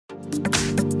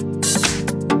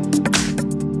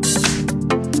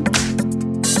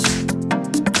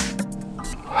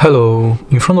Hello,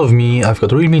 in front of me I've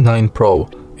got Realme 9 Pro.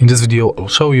 In this video I'll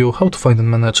show you how to find and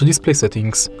manage display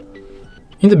settings.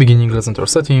 In the beginning, let's enter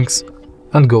settings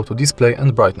and go to display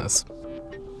and brightness.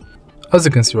 As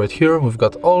you can see right here, we've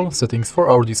got all settings for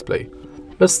our display.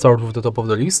 Let's start with the top of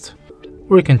the list,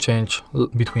 where you can change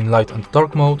between light and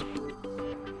dark mode,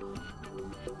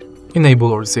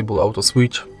 enable or disable auto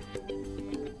switch,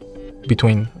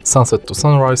 between sunset to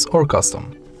sunrise or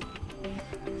custom.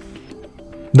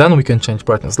 Then we can change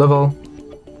brightness level,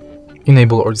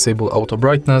 enable or disable auto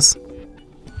brightness,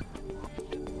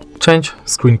 change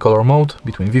screen color mode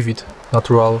between vivid,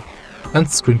 natural, and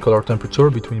screen color temperature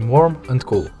between warm and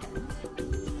cool.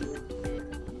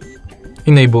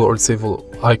 Enable or disable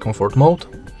eye comfort mode,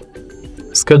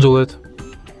 schedule it,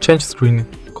 change screen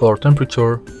color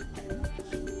temperature,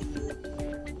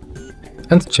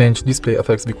 and change display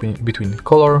effects between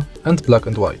color and black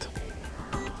and white.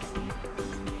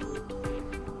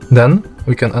 Then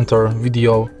we can enter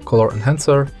video color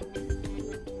enhancer,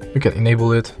 we can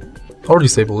enable it or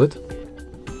disable it,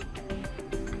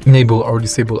 enable or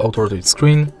disable auto rotate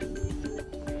screen,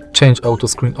 change auto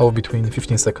screen off between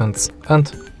 15 seconds and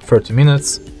 30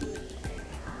 minutes,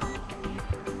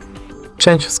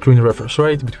 change screen refresh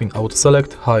rate between auto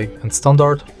select, high and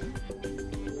standard,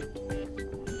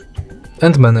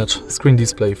 and manage screen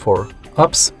display for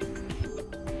apps,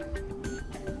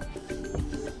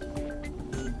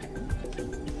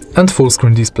 and full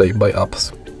screen display by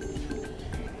apps.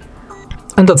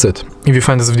 And that's it. If you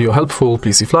find this video helpful,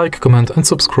 please leave a like, comment and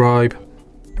subscribe.